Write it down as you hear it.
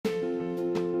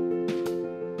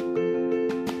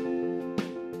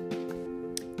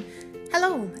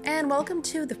Hello, and welcome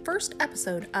to the first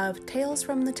episode of Tales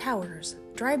from the Towers,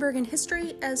 Dreiburgen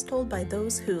history as told by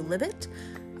those who live it,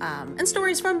 and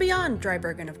stories from beyond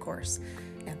Dreiburgen, of course.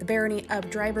 Now, the barony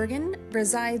of Dreiburgen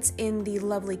resides in the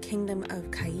lovely kingdom of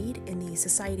Caid in the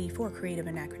Society for Creative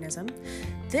Anachronism.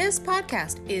 This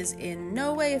podcast is in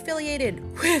no way affiliated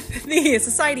with the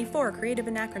Society for Creative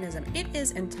Anachronism. It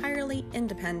is entirely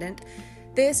independent.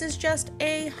 This is just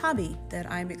a hobby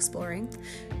that I'm exploring,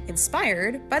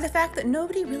 inspired by the fact that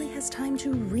nobody really has time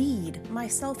to read,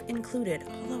 myself included,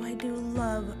 although I do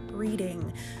love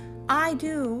reading. I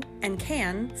do and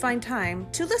can find time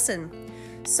to listen.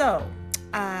 So,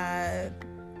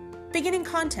 beginning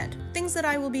content, things that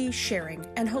I will be sharing,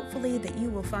 and hopefully that you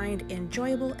will find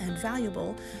enjoyable and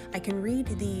valuable. I can read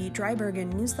the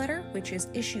Dreiburgen newsletter, which is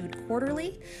issued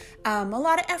quarterly. A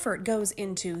lot of effort goes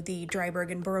into the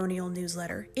Dreiburgen baronial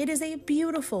newsletter. It is a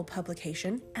beautiful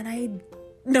publication, and I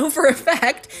know for a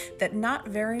fact that not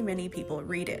very many people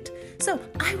read it. So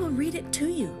I will read it to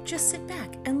you. Just sit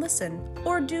back and listen,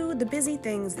 or do the busy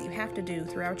things that you have to do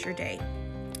throughout your day,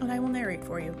 and I will narrate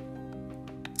for you.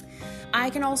 I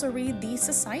can also read the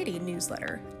Society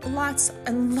newsletter. Lots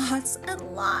and lots and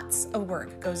lots of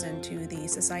work goes into the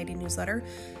Society newsletter.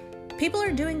 People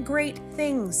are doing great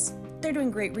things. They're doing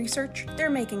great research, they're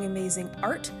making amazing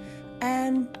art,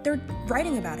 and they're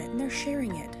writing about it, and they're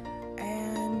sharing it.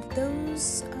 And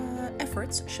those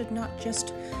efforts should not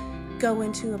just go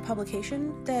into a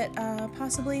publication that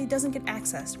possibly doesn't get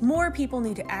accessed. More people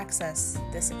need to access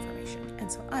this information, and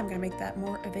so I'm going to make that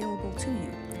more available to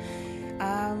you.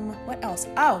 What else?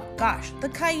 Oh, gosh, the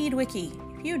Caid Wiki.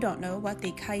 If you don't know what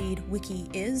the Caid Wiki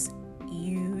is,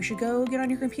 you should go get on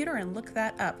your computer and look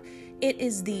that up. It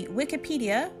is the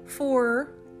Wikipedia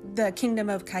for the Kingdom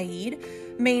of Caid,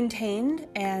 maintained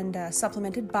and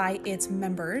supplemented by its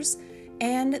members.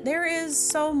 And there is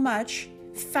so much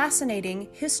fascinating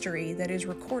history that is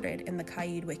recorded in the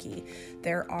Caid Wiki.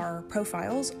 There are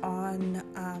profiles on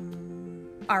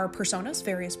our personas,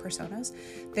 various personas.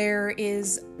 There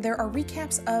are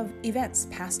recaps of events,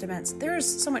 past events. There's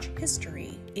so much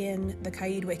history in the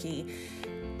Caid Wiki.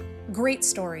 Great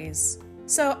stories.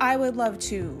 So I would love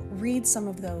to read some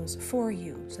of those for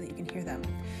you so that you can hear them.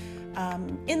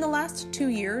 In the last 2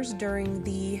 years, during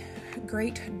the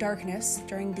Great Darkness,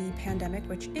 during the pandemic,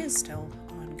 which is still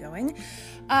ongoing,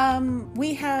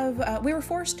 we were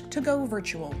forced to go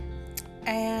virtual.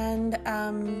 And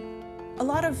a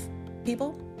lot of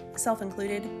people, self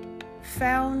included,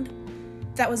 found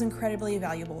that was incredibly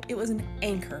valuable. It was an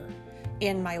anchor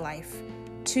in my life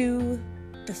to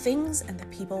the things and the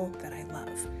people that I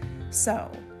love. So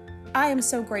I am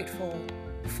so grateful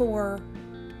for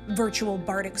virtual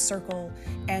Bardic Circle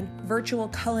and virtual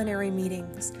culinary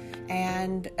meetings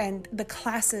and the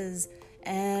classes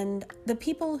and the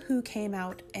people who came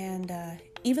out, and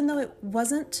even though it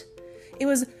was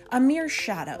a mere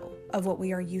shadow of what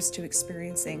we are used to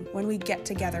experiencing when we get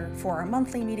together for our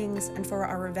monthly meetings and for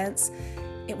our events.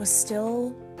 It was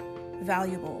still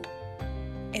valuable.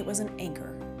 It was an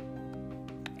anchor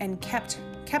and kept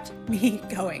me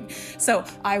going. So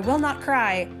I will not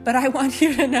cry, but I want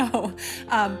you to know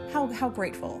how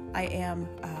grateful I am,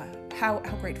 how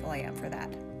grateful I am for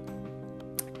that.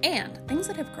 And things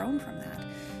that have grown from that.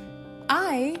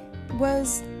 I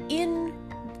was in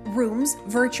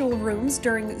virtual rooms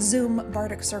during Zoom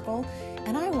Bardic Circle,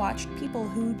 and I watched people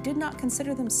who did not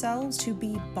consider themselves to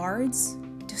be bards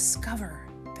discover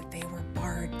that they were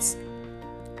bards.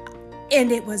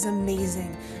 And it was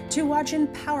amazing to watch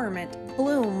empowerment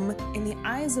bloom in the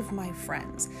eyes of my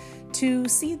friends, to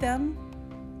see them.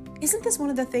 Isn't this one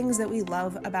of the things that we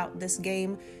love about this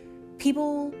game?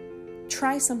 People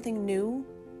try something new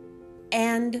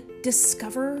and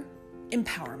discover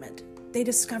empowerment. They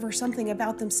discover something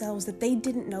about themselves that they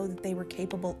didn't know that they were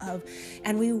capable of,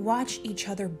 and we watch each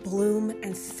other bloom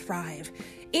and thrive.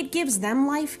 It gives them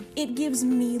life. It gives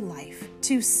me life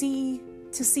to see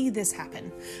this happen.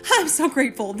 I'm so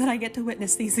grateful that I get to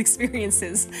witness these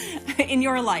experiences in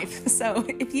your life. So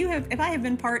if I have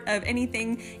been part of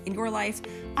anything in your life,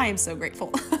 I am so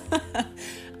grateful.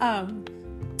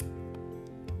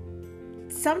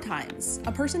 Sometimes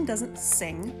a person doesn't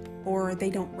sing, or they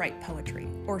don't write poetry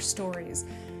or stories,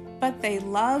 but they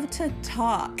love to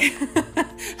talk.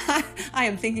 I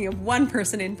am thinking of one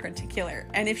person in particular,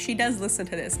 and if she does listen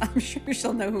to this, I'm sure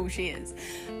she'll know who she is.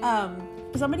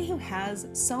 Somebody who has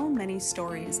so many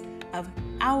stories of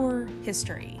our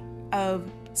history, of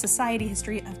society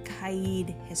history, of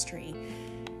Caid history.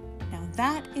 Now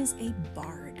that is a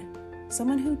bard,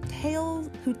 someone who tells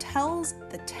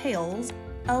the tales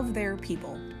of their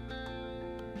people.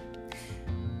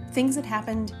 Things that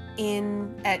happened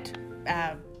at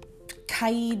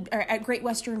at Great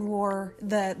Western War,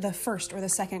 the first or the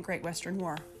second Great Western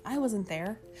War. I wasn't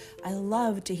there. I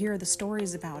love to hear the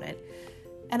stories about it.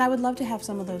 And I would love to have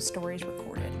some of those stories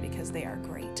recorded because they are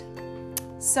great.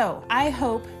 So I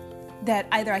hope that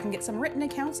either I can get some written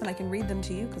accounts and I can read them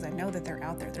to you because I know that they're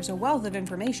out there. There's a wealth of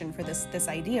information for this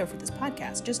idea for this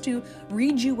podcast, just to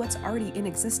read you what's already in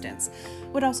existence.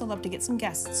 Would also love to get some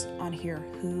guests on here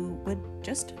who would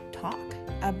just talk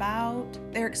about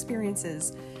their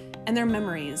experiences and their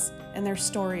memories and their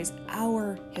stories,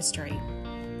 our history.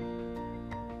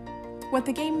 What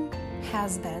the game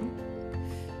has been,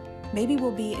 maybe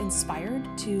we'll be inspired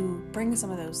to bring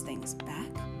some of those things back.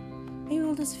 Maybe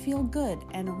we'll just feel good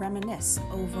and reminisce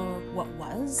over what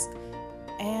was,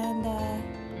 and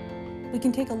we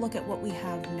can take a look at what we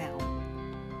have now.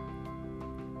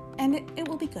 And it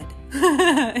will be good.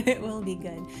 It will be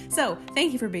good. So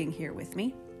thank you for being here with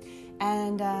me.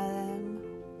 And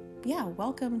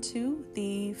welcome to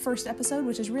the first episode,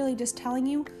 which is really just telling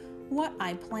you what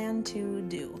I plan to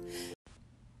do.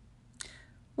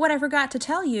 What I forgot to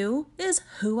tell you is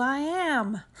who I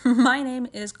am. My name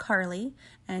is Carly,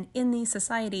 and in the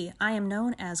society I am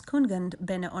known as Kungund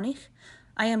Ben Onich.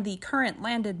 I am the current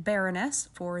landed baroness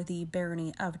for the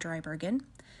barony of Dreiburgen,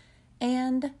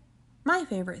 and my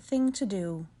favorite thing to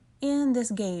do in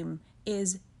this game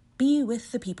is be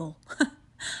with the people.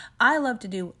 I love to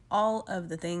do all of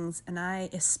the things, and I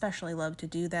especially love to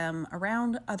do them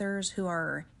around others who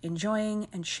are enjoying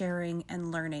and sharing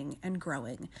and learning and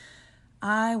growing.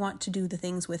 I want to do the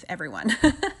things with everyone.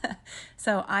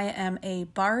 So I am a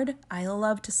bard. I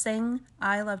love to sing.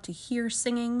 I love to hear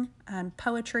singing and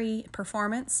poetry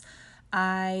performance.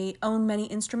 I own many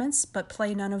instruments, but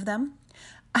play none of them.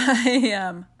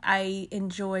 I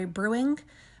enjoy brewing,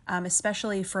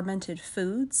 especially fermented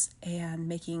foods and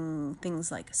making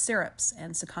things like syrups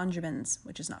and secondiments,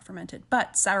 which is not fermented,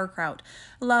 but sauerkraut.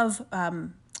 Love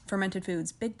fermented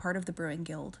foods, big part of the brewing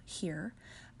guild here.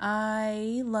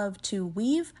 I love to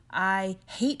weave. I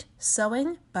hate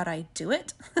sewing, but I do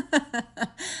it.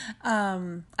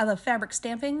 I love fabric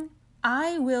stamping.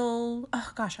 I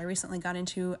recently got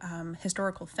into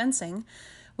historical fencing,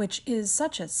 which is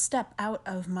such a step out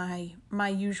of my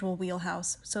usual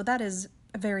wheelhouse. So that is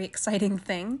a very exciting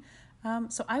thing.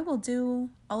 So I will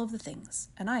do all of the things,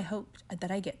 and I hope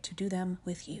that I get to do them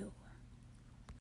with you.